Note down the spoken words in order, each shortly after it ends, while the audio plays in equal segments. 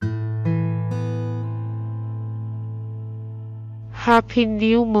Happy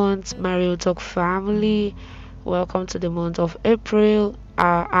new month, Mario Talk family. Welcome to the month of April,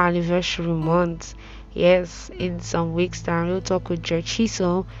 our anniversary month. Yes, in some weeks time, Real Talk with George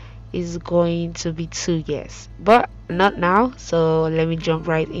Chisom is going to be 2 years. But not now, so let me jump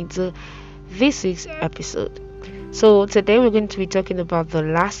right into this week's episode. So today we're going to be talking about the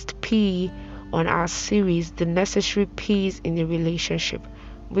last P on our series, the necessary P's in a relationship.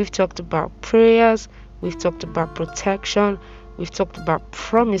 We've talked about prayers, we've talked about protection, we've talked about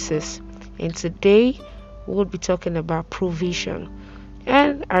promises, and today we'll be talking about provision.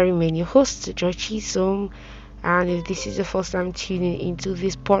 And I remain your host, George Chisom. And if this is the first time tuning into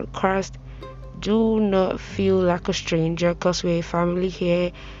this podcast, do not feel like a stranger because we're a family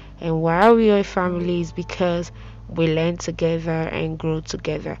here. And why we are a family is because we learn together and grow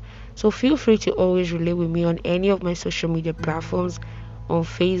together. So feel free to always relate with me on any of my social media platforms, on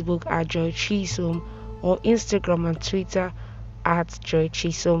Facebook at George Chisom or Instagram and Twitter at George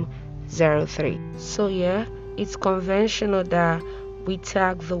Chisom03. So yeah, it's conventional that we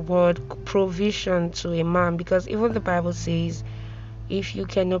tag the word provision to a man, because even the Bible says if you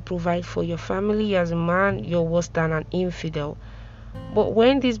cannot provide for your family as a man, you're worse than an infidel. But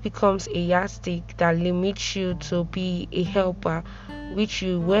when this becomes a yardstick that limits you to be a helper, which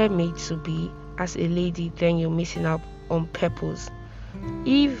you were made to be as a lady, then you're missing out on purpose.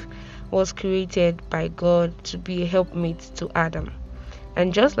 Eve was created by God to be a helpmate to Adam.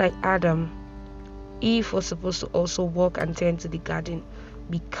 And just like Adam, Eve was supposed to also walk and tend to the garden,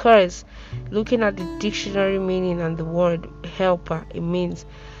 because looking at the dictionary meaning and the word helper, it means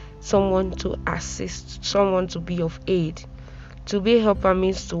someone to assist, someone to be of aid. To be a helper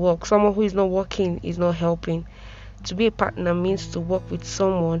means to work. Someone who is not working is not helping. To be a partner means to work with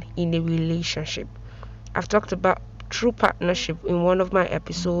someone in a relationship. I've talked about true partnership in one of my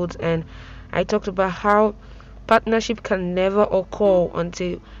episodes, and I talked about how partnership can never occur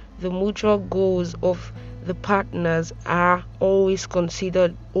until the mutual goals of the partners are always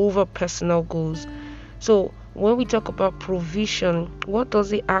considered over personal goals. So when we talk about provision, what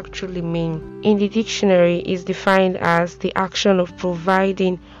does it actually mean? In the dictionary, it's defined as the action of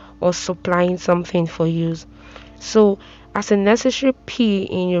providing or supplying something for use. So as a necessary P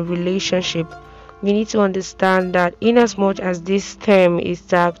in your relationship, you need to understand that in as much as this term is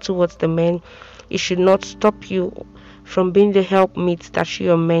tagged towards the men, it should not stop you from being the helpmate that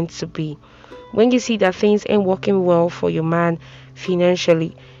you are meant to be. When you see that things ain't working well for your man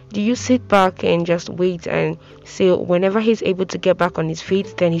financially, do you sit back and just wait and say whenever he's able to get back on his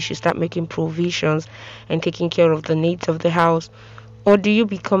feet, then he should start making provisions and taking care of the needs of the house? Or do you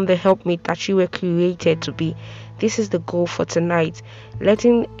become the helpmate that you were created to be? This is the goal for tonight,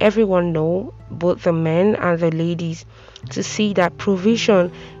 letting everyone know, both the men and the ladies, to see that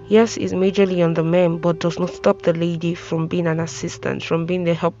provision, yes, is majorly on the men, but does not stop the lady from being an assistant, from being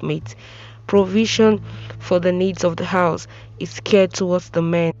the helpmate. Provision for the needs of the house is geared towards the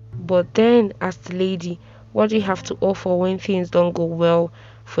men. But then, as the lady, what do you have to offer when things don't go well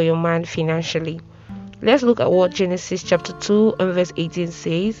for your man financially? Let's look at what Genesis chapter 2 and verse 18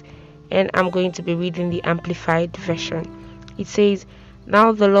 says, and I'm going to be reading the Amplified version. It says,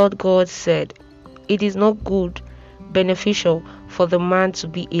 "Now the Lord God said, it is not good, beneficial for the man to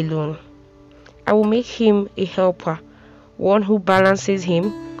be alone. I will make him a helper, one who balances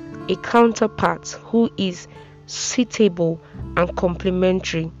him, a counterpart who is suitable and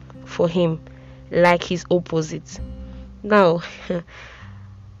complementary for him, like his opposite." Now,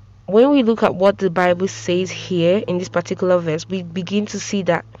 when we look at what the Bible says here in this particular verse, we begin to see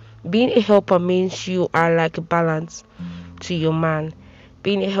that being a helper means you are like a balance to your man.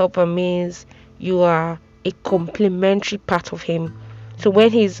 Being a helper means you are a complementary part of him. So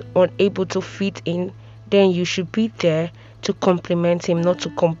when he's unable to fit in, then you should be there to complement him, not to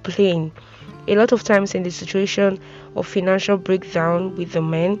complain. A lot of times in the situation of financial breakdown with the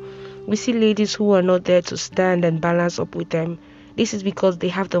men, we see ladies who are not there to stand and balance up with them. This is because they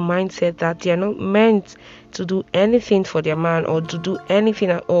have the mindset that they are not meant to do anything for their man or to do anything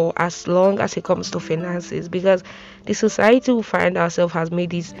at all as long as it comes to finances, because the society we find ourselves has made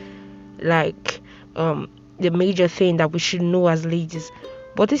this like the major thing that we should know as ladies.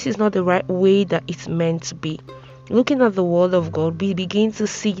 But this is not the right way that it's meant to be. Looking at the word of God, we begin to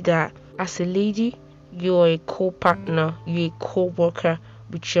see that as a lady, you're a co-partner, you're a co-worker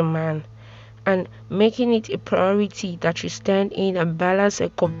with your man, and making it a priority that you stand in and balance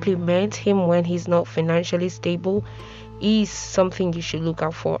and complement him when he's not financially stable is something you should look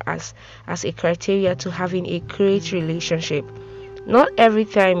out for as a criteria to having a great relationship. Not every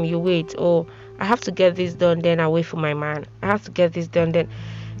time you wait, oh, I have to get this done, then I wait for my man. I have to get this done, then.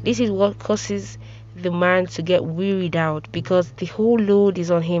 This is what causes the man to get wearied out because the whole load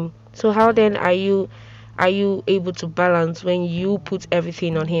is on him. So how then are you able to balance when you put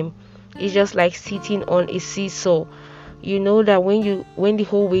everything on him? It's just like sitting on a seesaw. You know that when the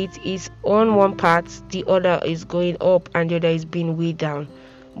whole weight is on one part, the other is going up and the other is being weighed down.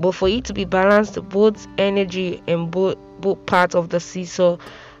 But for it to be balanced, both energy and both parts of the seesaw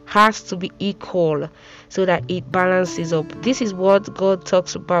has to be equal so that it balances up. This is what God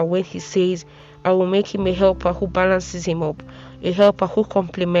talks about when he says, I will make him a helper who balances him up, a helper who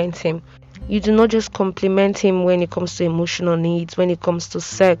complements him. You do not just compliment him when it comes to emotional needs, when it comes to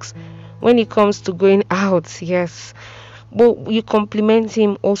sex, when it comes to going out, yes, but you compliment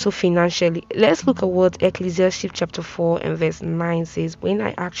him also financially. Let's look at what Ecclesiastes chapter 4 and verse 9 says. When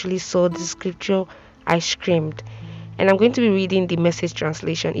I actually saw the scripture, I screamed. And I'm going to be reading the Message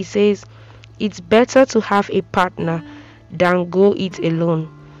translation. It says, it's better to have a partner than go it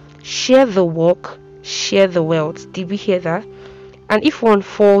alone. Share the work, share the wealth. Did we hear that? And if one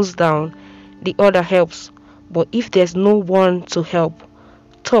falls down, the other helps. But if there's no one to help,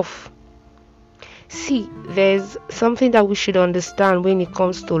 tough. See, there's something that we should understand when it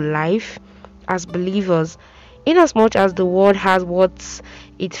comes to life as believers. In as much as the world has what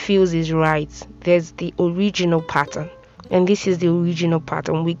it feels is right, there's the original pattern. And this is the original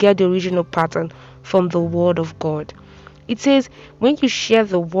pattern. We get the original pattern from the Word of God. It says, when you share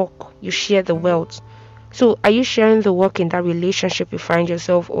the work, you share the wealth. So, are you sharing the work in that relationship you find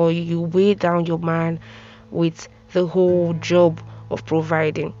yourself, or you weigh down your man with the whole job of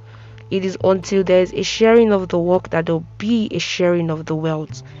providing? It is until there's a sharing of the work that there'll be a sharing of the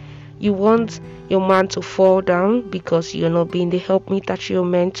wealth. You want your man to fall down because you're not being the helpmeet that you're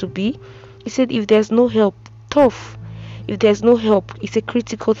meant to be. He said, if there's no help, tough. If there's no help, it's a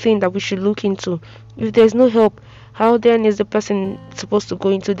critical thing that we should look into. If there's no help, how then is the person supposed to go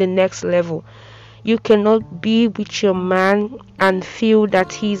into the next level? You cannot be with your man and feel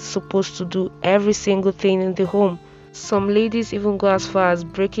that he's supposed to do every single thing in the home. Some ladies even go as far as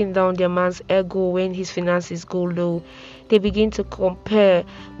breaking down their man's ego when his finances go low. They begin to compare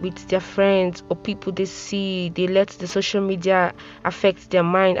with their friends or people they see. They let the social media affect their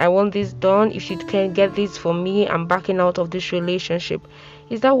mind. I want this done. If you can't get this for me, I'm backing out of this relationship.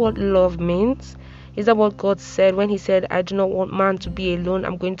 Is that what love means? Is that what God said when he said, I do not want man to be alone.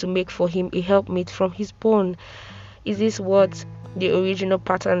 I'm going to make for him a helpmeet from his bone? Is this what the original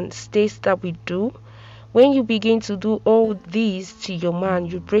pattern states that we do? When you begin to do all these to your man,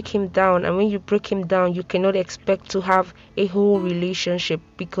 you break him down. And when you break him down, you cannot expect to have a whole relationship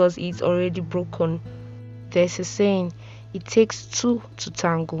because it's already broken. There's a saying, it takes two to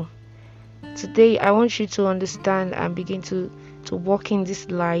tango. Today, I want you to understand and begin to walk in this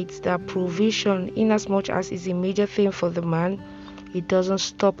light that provision, in as much as is a major thing for the man, it doesn't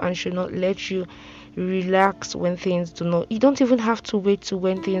stop and should not let you relax when things do not. You don't even have to wait to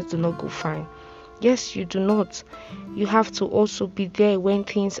when things do not go fine. Yes, you do not. You have to also be there when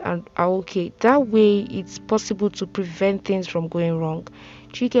things are okay. That way, it's possible to prevent things from going wrong.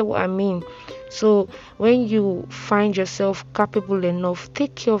 Do you get what I mean? So, when you find yourself capable enough,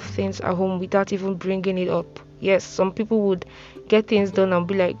 take care of things at home without even bringing it up. Yes, some people would get things done and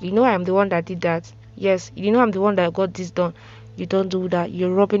be like, I'm the one that did that. Yes, I'm the one that got this done. You don't do that. You're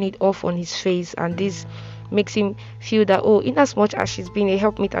rubbing it off on his face, and this makes him feel that, in as much as she's been a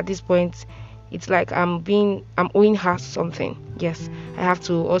helpmeet at this point, it's like I'm owing her something. Yes, I have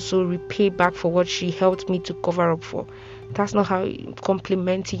to also repay back for what she helped me to cover up for. That's not how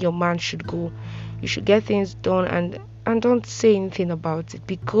complimenting your man should go. You should get things done and don't say anything about it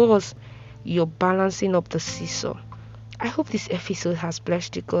because you're balancing up the seesaw. I hope this episode has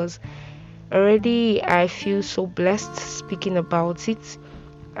blessed you because already I feel so blessed speaking about it.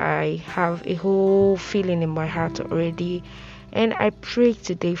 I have a whole feeling in my heart already. And I pray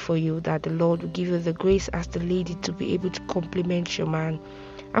today for you that the Lord will give you the grace as the lady to be able to compliment your man.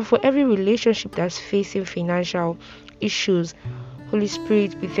 And for every relationship that's facing financial issues, Holy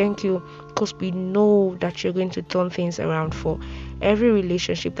Spirit, we thank you because we know that you're going to turn things around for every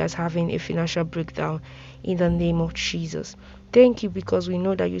relationship that's having a financial breakdown in the name of Jesus. Thank you because we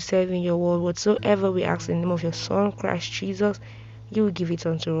know that you serve in your word. Whatsoever we ask in the name of your Son, Christ Jesus, you will give it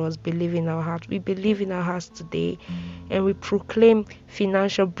unto us. Believe in our heart. We believe in our hearts today and we proclaim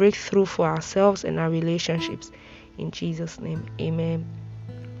financial breakthrough for ourselves and our relationships. In Jesus' name, amen.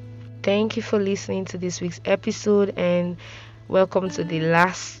 Thank you for listening to this week's episode and welcome to the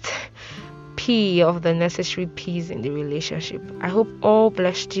last P of the necessary P's in the relationship. I hope all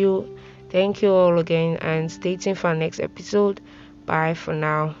blessed you. Thank you all again and stay tuned for our next episode. Bye for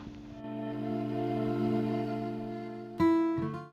now.